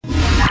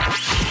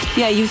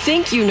Yeah, you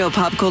think you know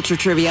pop culture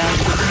trivia,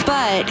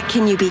 but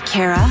can you beat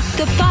Kara?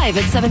 The 5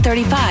 at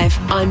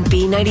 7:35 on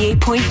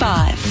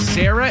B98.5.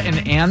 Sarah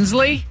and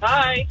Ansley?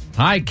 Hi.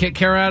 Hi, kick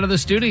Kara out of the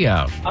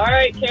studio. All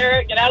right,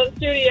 Kara, get out of the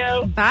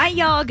studio. Bye,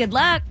 y'all. Good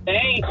luck.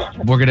 Thanks.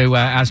 We're going to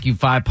ask you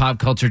 5 pop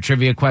culture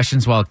trivia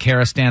questions while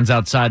Kara stands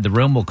outside the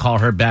room. We'll call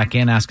her back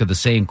in, ask her the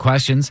same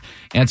questions.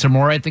 Answer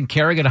more right than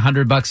Kara, get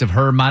 $100 of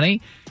her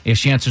money. If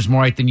she answers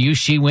more right than you,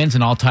 she wins,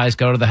 and all ties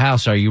go to the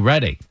house. Are you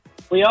ready?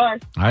 We are.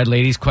 All right,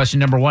 ladies. Question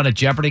number 1. A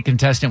Jeopardy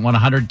contestant won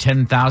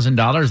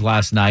 $110,000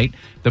 last night,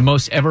 the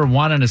most ever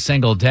won in a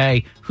single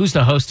day. Who's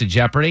the host of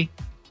Jeopardy?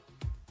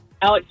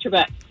 Alex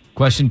Trebek.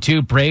 Question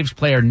 2. Braves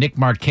player Nick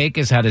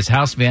Markakis had his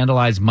house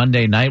vandalized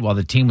Monday night while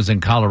the team was in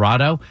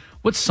Colorado.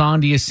 What song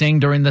do you sing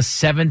during the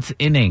 7th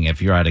inning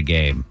if you're at a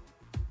game?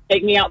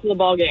 Take me out to the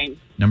ball game.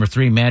 Number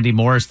 3. Mandy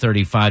Moore is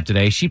 35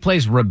 today. She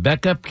plays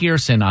Rebecca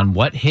Pearson on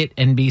what hit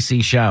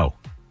NBC show?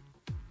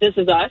 This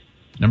Is Us.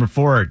 Number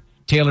 4.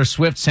 Taylor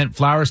Swift sent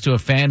flowers to a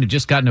fan who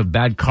just got in a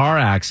bad car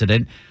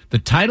accident. The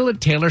title of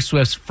Taylor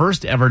Swift's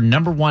first ever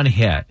number 1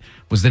 hit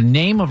was the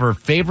name of her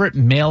favorite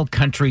male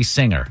country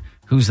singer.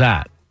 Who's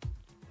that?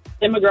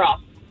 Tim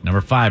McGraw.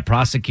 Number 5.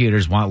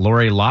 Prosecutors want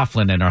Lori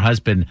Loughlin and her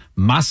husband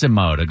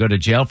Massimo to go to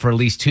jail for at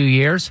least 2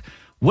 years.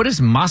 What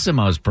is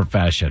Massimo's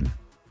profession?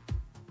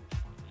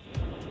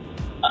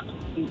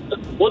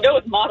 We'll go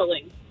with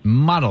modeling.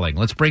 Modeling.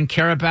 Let's bring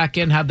Kara back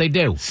in. How'd they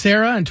do?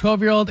 Sarah and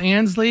 12-year-old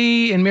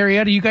Ansley and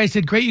Marietta, you guys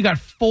did great. You got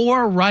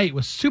 4 right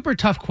with super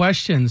tough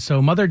questions. So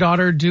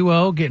mother-daughter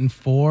duo getting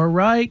 4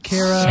 right,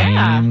 Kara.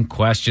 Same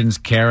questions.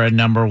 Kara,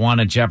 number 1,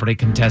 a Jeopardy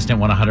contestant,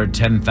 won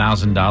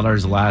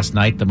 $110,000 last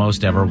night, the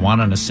most ever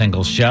won on a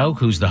single show.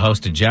 Who's the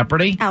host of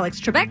Jeopardy? Alex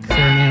Trebek. Sarah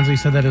and Ansley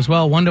said that as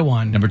well,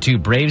 1-1. Number 2,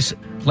 Braves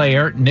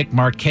player Nick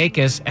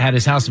Markakis had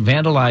his house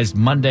vandalized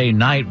Monday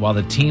night while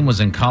the team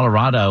was in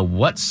Colorado.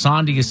 What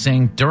song do you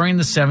sing during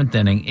the 7th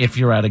inning if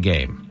you're at a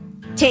game?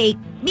 Take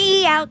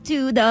me out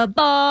to the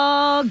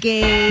ball You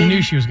game.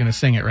 knew she was going to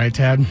sing it, right,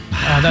 Tad?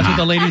 That's what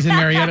the ladies in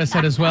Marietta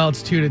said as well.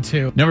 It's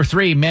 2-2. Number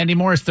 3, Mandy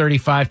Moore is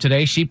 35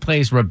 today. She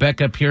plays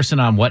Rebecca Pearson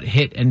on what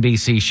hit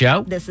NBC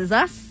show? This Is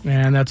Us.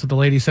 And that's what the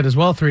ladies said as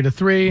well,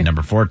 3-3.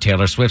 Number 4,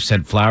 Taylor Swift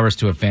sent flowers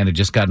to a fan who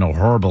just got in a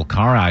horrible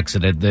car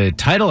accident. The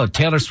title of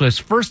Taylor Swift's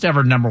first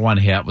ever number 1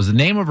 hit was the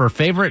name of her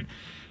favorite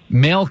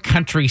male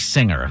country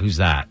singer. Who's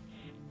that?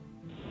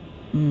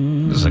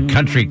 This is a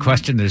country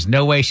question. There's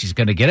no way she's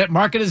going to get it.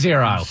 Mark it a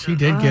 0. She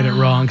did get it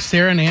wrong.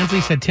 Sarah and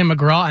Ansley said Tim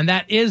McGraw, and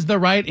that is the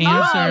right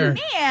answer.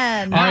 Oh,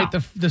 man. All right,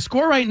 the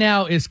score right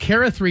now is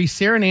Kara 3,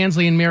 Sarah and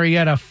Ansley and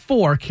Marietta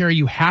 4. Kara,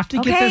 you have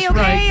to get this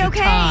right to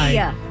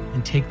tie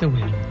and take the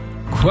win.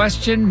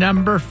 Question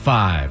number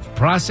 5.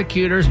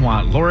 Prosecutors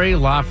want Lori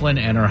Loughlin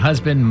and her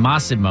husband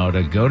Massimo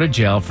to go to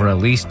jail for at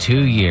least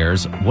 2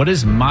 years. What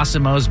is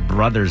Massimo's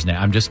brother's name?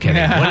 I'm just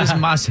kidding. What is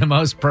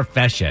Massimo's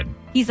profession?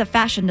 He's a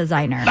fashion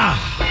designer.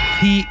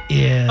 He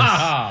is.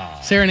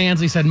 Sarah and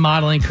Ansley said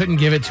modeling, couldn't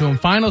give it to him.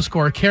 Final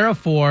score, Kara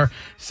 4,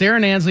 Sarah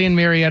and Ansley and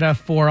Marietta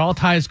 4. All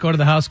ties go to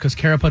the house because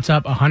Kara puts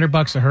up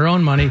 $100 of her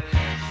own money.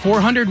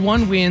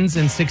 401 wins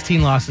and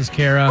 16 losses,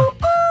 Kara.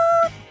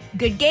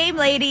 Good game,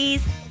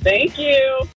 ladies. Thank you.